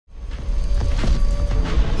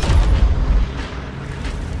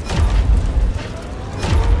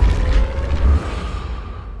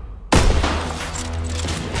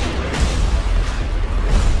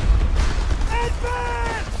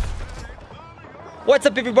What's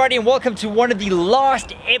up everybody and welcome to one of the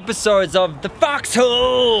last episodes of the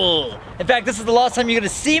Foxhole. In fact, this is the last time you're going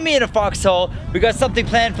to see me in a foxhole. We got something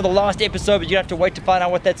planned for the last episode, but you have to wait to find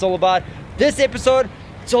out what that's all about. This episode,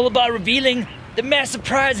 it's all about revealing the massive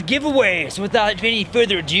prize giveaway. So without any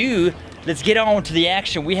further ado, let's get on to the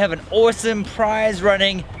action. We have an awesome prize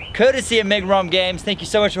running, courtesy of Megarom Games. Thank you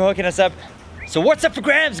so much for hooking us up. So what's up for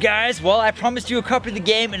grabs, guys? Well, I promised you a copy of the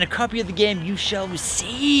game, and a copy of the game you shall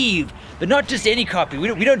receive. But not just any copy.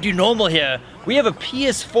 We don't do normal here. We have a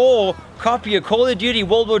PS4 copy of Call of Duty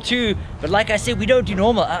World War II, but like I said, we don't do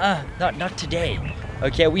normal. Not today.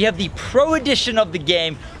 Okay, we have the Pro Edition of the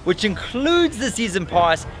game, which includes the Season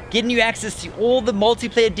Pass, getting you access to all the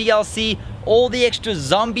multiplayer DLC, all the extra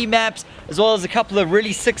zombie maps, as well as a couple of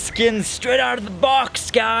really sick skins straight out of the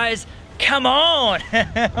box, guys. Come on!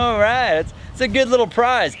 Alright, it's a good little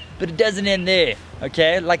prize, but it doesn't end there,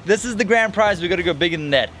 okay? Like, this is the grand prize. We gotta go bigger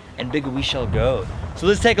than that, and bigger we shall go. So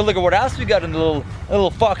let's take a look at what else we got in the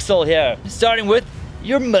little foxhole here. Starting with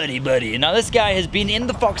your Muddy Buddy. Now, this guy has been in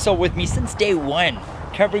the foxhole with me since day one,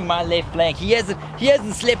 covering my left flank. He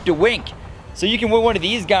hasn't slept a wink. So you can win one of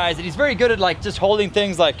these guys, and he's very good at like just holding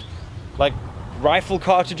things like rifle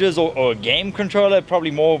cartridges or a game controller.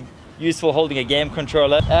 Probably more useful holding a game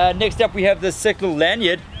controller. Next up we have this sick little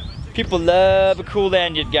lanyard. People love a cool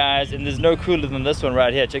lanyard, guys, and there's no cooler than this one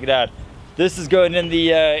right here. Check it out. This is going in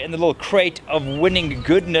the little crate of winning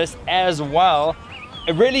goodness as well.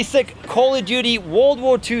 A really sick Call of Duty World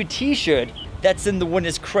War II t-shirt that's in the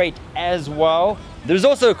winner's crate as well. There's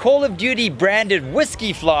also a Call of Duty branded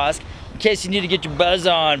whiskey flask in case you need to get your buzz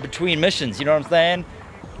on between missions, you know what I'm saying?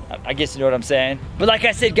 I guess you know what I'm saying. But like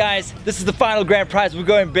I said, guys, this is the final grand prize. We're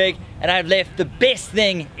going big, and I've left the best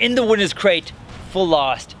thing in the winner's crate for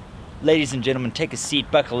last. Ladies and gentlemen, take a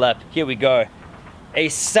seat, buckle up. Here we go. A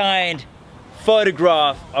signed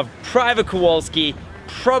photograph of Private Kowalski,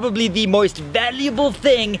 probably the most valuable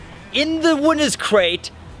thing in the winner's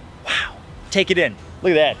crate. Wow, take it in.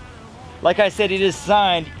 Look at that. Like I said, it is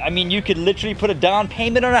signed. I mean, you could literally put a down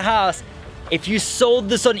payment on a house if you sold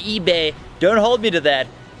this on eBay. Don't hold me to that.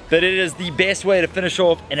 But it is the best way to finish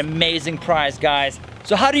off an amazing prize, guys.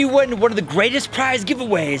 So how do you win one of the greatest prize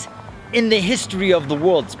giveaways in the history of the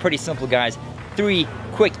world? It's pretty simple, guys. 3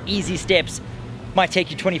 quick, easy steps. Might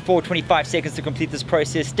take you 24, 25 seconds to complete this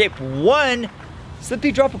process. Step 1,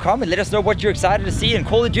 simply drop a comment. Let us know what you're excited to see in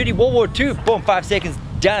Call of Duty World War II. Boom, 5 seconds,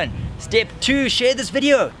 done. Step 2, share this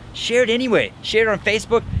video. Share it anyway. Share it on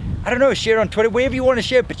Facebook. I don't know, share it on Twitter, wherever you want to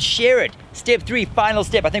share it, but share it. Step 3, final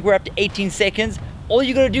step. I think we're up to 18 seconds. All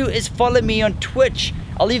you gotta do is follow me on Twitch.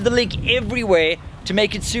 I'll leave the link everywhere to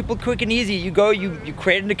make it super quick and easy. You go, you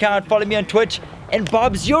create an account, follow me on Twitch, and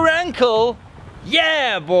Bob's your uncle.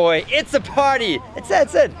 Yeah, boy, it's a party.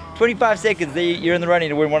 That's it. 25 seconds, you're in the running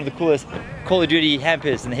to win one of the coolest Call of Duty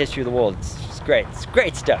hampers in the history of the world. It's great. It's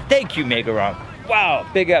great stuff. Thank you, Megarom. Wow,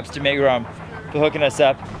 big ups to Megarom for hooking us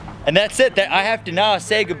up. And that's it. I have to now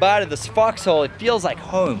say goodbye to this foxhole. It feels like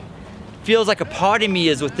home. Feels like a part of me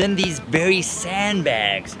is within these very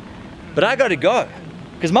sandbags. But I gotta go,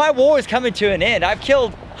 because my war is coming to an end. I've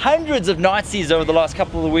killed hundreds of Nazis over the last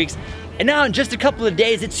couple of weeks, and now in just a couple of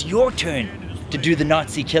days, it's your turn to do the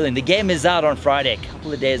Nazi killing. The game is out on Friday, a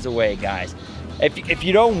couple of days away, guys. If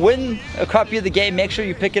you don't win a copy of the game, make sure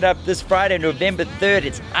you pick it up this Friday, November 3rd.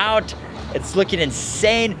 It's out, it's looking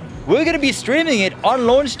insane. We're gonna be streaming it on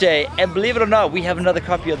launch day, and believe it or not, we have another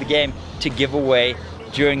copy of the game to give away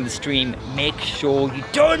during the stream. Make sure you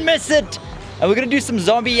don't miss it. And we're gonna do some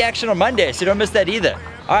zombie action on Monday, so don't miss that either.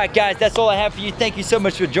 Alright guys, that's all I have for you. Thank you so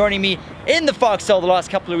much for joining me in the foxhole the last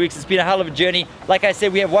couple of weeks. It's been a hell of a journey. Like I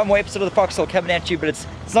said, we have one more episode of the foxhole coming at you, but it's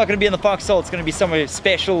not gonna be in the foxhole, it's gonna be somewhere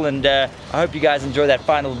special, and I hope you guys enjoy that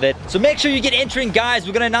final bit. So make sure you get entering, guys.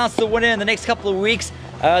 We're gonna announce the winner in the next couple of weeks.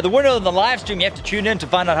 The winner of the live stream, you have to tune in to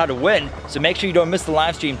find out how to win. So make sure you don't miss the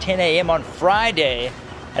live stream, 10 a.m. on Friday.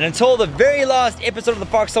 And until the very last episode of the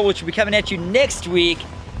Foxhole, which will be coming at you next week,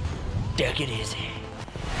 take it easy.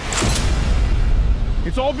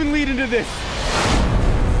 It's all been leading to this.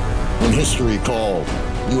 When history called,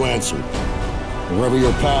 you answered. Wherever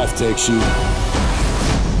your path takes you,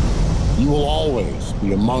 you will always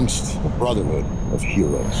be amongst the brotherhood of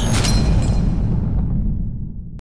heroes.